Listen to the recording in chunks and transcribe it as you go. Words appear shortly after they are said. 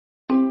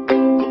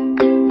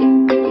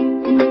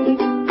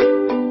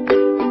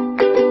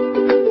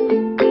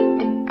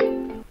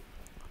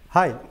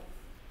Hi,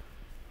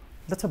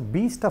 that's a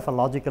beast of a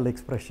logical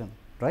expression,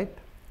 right?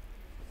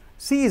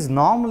 C is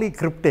normally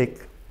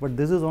cryptic, but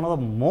this is one of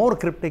the more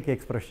cryptic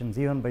expressions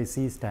even by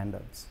C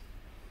standards.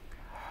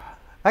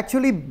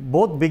 Actually,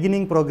 both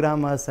beginning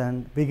programmers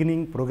and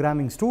beginning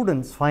programming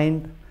students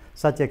find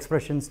such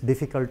expressions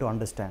difficult to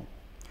understand.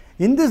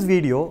 In this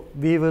video,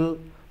 we will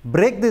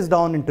break this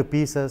down into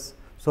pieces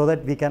so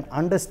that we can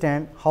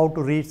understand how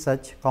to read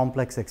such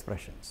complex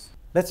expressions.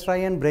 Let's try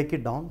and break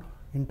it down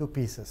into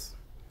pieces.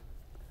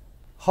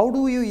 How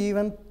do you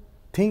even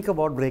think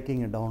about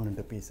breaking it down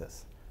into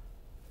pieces?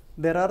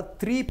 There are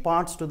three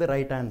parts to the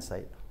right hand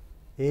side.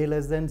 A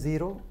less than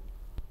 0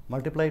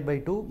 multiplied by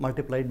 2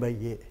 multiplied by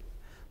A.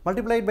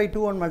 Multiplied by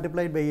 2 and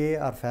multiplied by A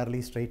are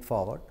fairly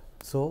straightforward.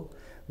 So,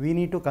 we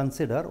need to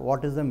consider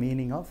what is the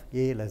meaning of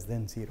A less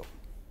than 0.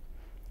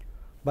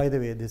 By the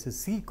way, this is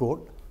C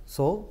code.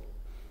 So,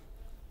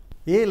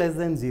 A less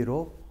than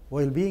 0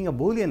 while being a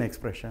Boolean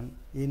expression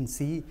in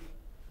C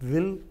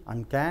will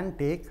and can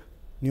take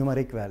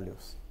numeric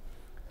values.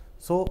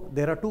 So,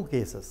 there are two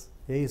cases,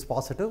 A is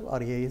positive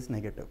or A is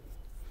negative.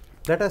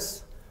 Let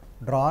us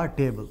draw a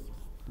table.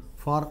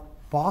 For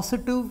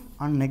positive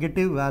and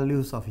negative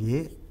values of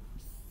A,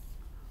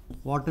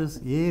 what is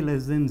A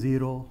less than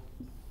 0?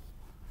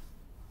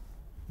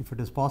 If it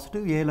is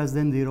positive, A less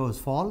than 0 is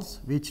false,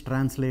 which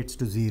translates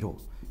to 0.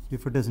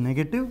 If it is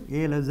negative,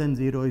 A less than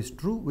 0 is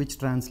true, which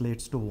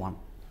translates to 1.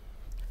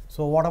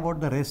 So, what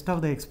about the rest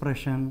of the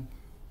expression?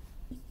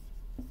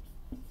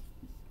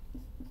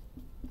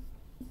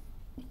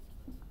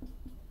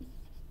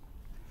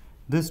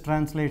 This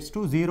translates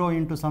to 0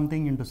 into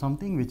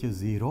something, which is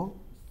 0.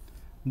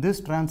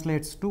 This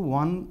translates to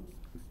 1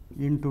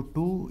 into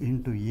 2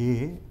 into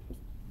A,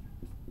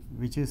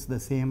 which is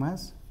the same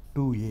as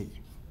 2A.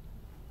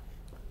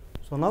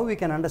 So, now we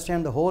can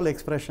understand the whole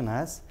expression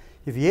as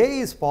if A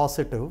is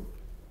positive,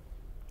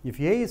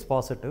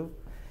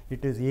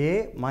 it is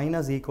A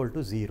minus equal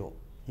to 0.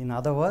 In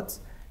other words,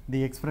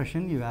 the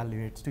expression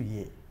evaluates to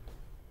A.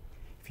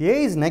 If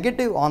A is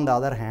negative, on the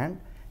other hand,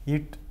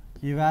 it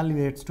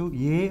evaluates to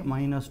A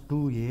minus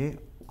 2A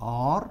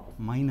or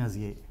minus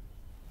A.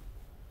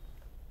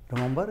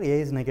 Remember, A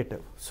is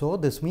negative. So,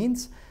 this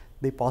means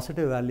the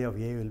positive value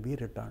of A will be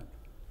returned.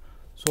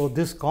 So,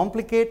 this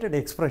complicated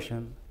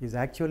expression is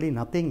actually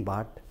nothing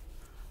but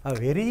a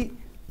very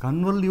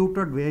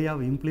convoluted way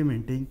of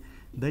implementing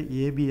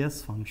the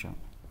ABS function.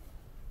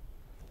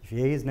 If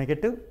A is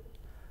negative,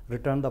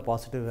 return the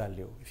positive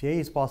value. If A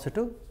is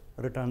positive,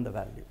 return the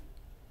value.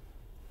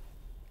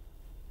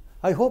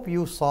 I hope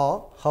you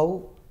saw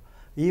how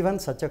even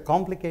such a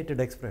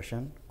complicated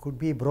expression could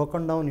be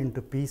broken down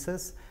into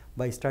pieces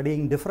by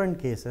studying different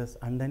cases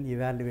and then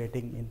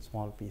evaluating in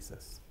small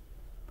pieces.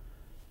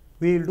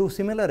 We will do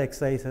similar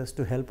exercises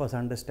to help us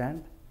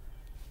understand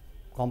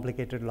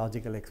complicated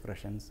logical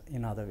expressions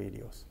in other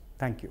videos.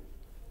 Thank you.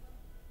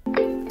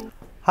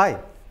 Hi,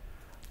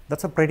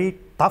 that's a pretty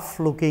tough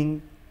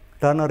looking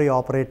ternary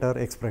operator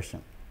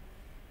expression.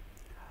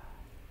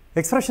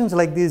 Expressions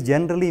like these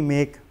generally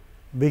make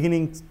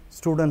beginning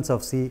students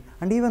of C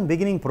and even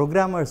beginning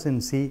programmers in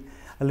C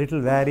a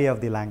little wary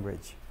of the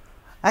language.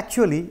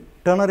 Actually,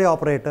 ternary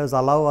operators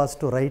allow us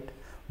to write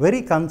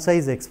very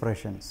concise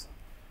expressions.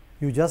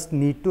 You just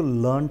need to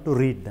learn to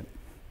read them.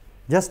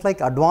 Just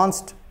like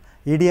advanced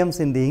idioms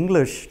in the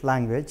English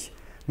language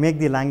make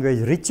the language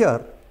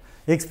richer,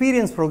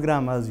 experienced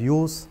programmers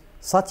use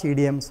such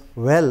idioms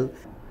well.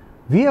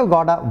 We have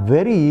got a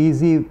very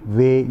easy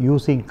way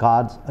using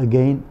cards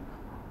again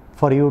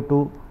for you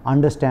to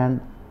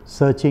understand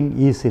searching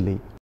easily.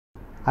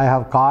 I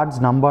have cards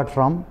numbered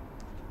from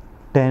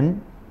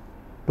 10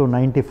 to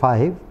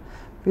 95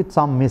 with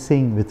some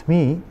missing with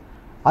me.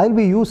 I will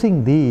be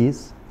using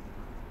these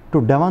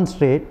to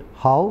demonstrate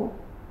how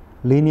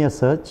linear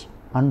search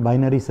and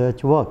binary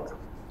search work.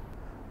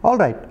 All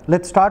right,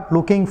 let's start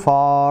looking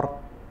for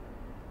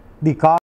the card